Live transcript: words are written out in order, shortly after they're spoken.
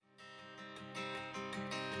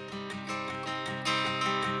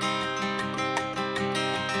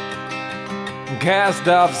Cast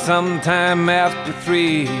off sometime after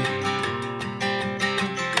 3.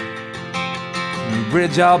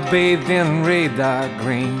 Bridge all bathed in radar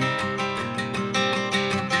green.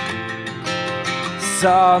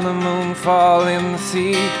 Saw the moon fall in the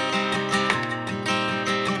sea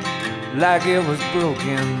like it was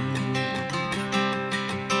broken.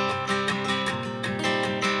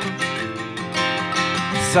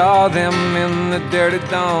 Saw them in the dirty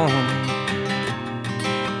dawn,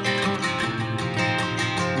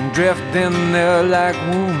 drifting there like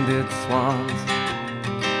wounded swans.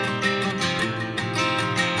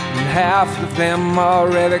 And half of them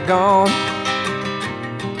already gone,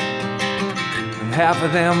 and half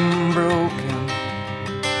of them broken.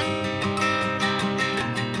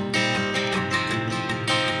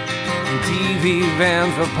 And TV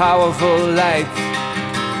vans with powerful lights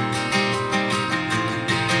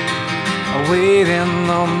are waiting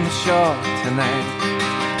on the shore tonight.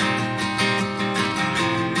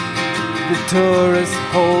 The tourists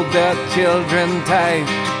hold their children tight,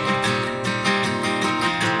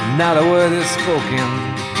 not a word is spoken.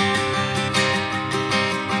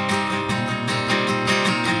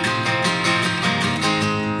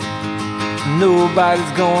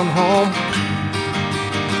 Nobody's going home.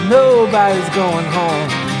 Nobody's going home.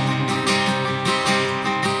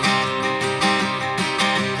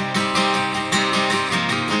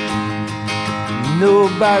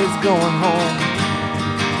 Nobody's going home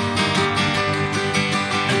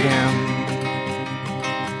again.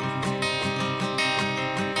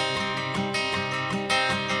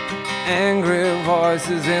 Angry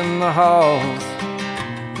voices in the halls,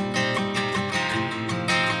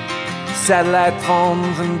 satellite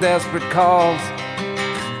phones and desperate calls,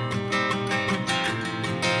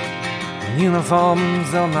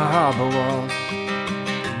 uniforms on the harbor wall,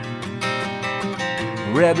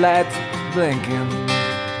 red lights blinking.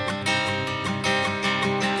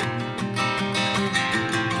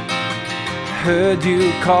 Heard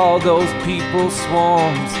you call those people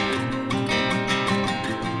swarms,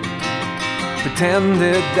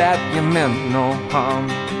 pretended that you meant no harm,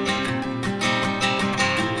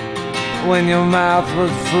 when your mouth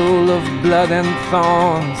was full of blood and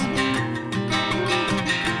thorns.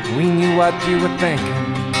 We knew what you were thinking.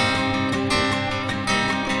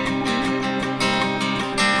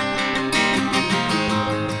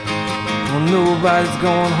 Well, nobody's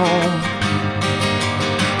going home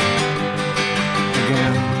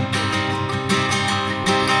again.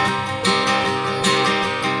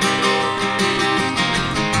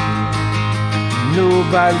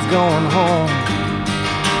 Nobody's going home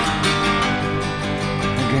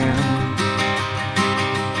again.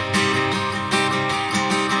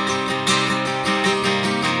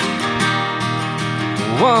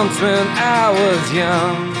 Once when I was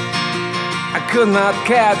young, I could not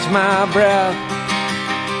catch my breath,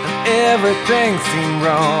 and everything seemed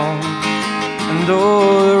wrong, and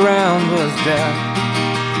all around was death.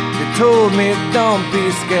 They told me, don't be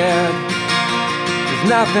scared, there's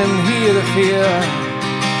nothing here to fear,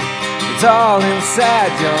 it's all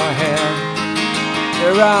inside your head.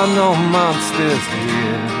 There are no monsters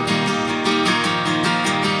here.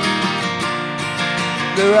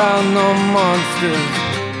 There are no monsters.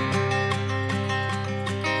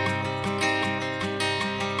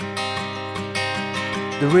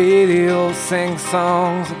 The radio sings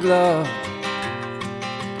songs of love.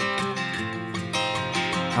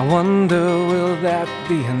 I wonder, will that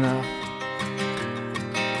be enough?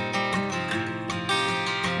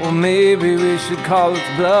 Or maybe we should call it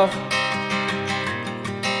bluff.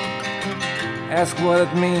 Ask what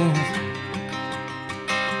it means.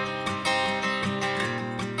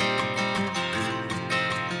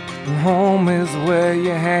 And home is where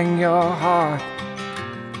you hang your heart,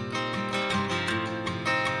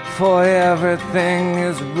 for everything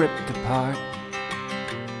is ripped apart,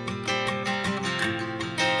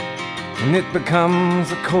 and it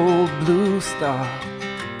becomes a cold blue star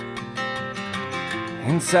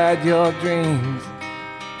inside your dreams.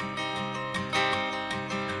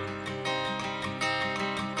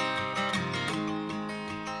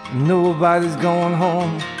 Nobody's going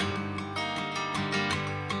home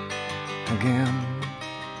again.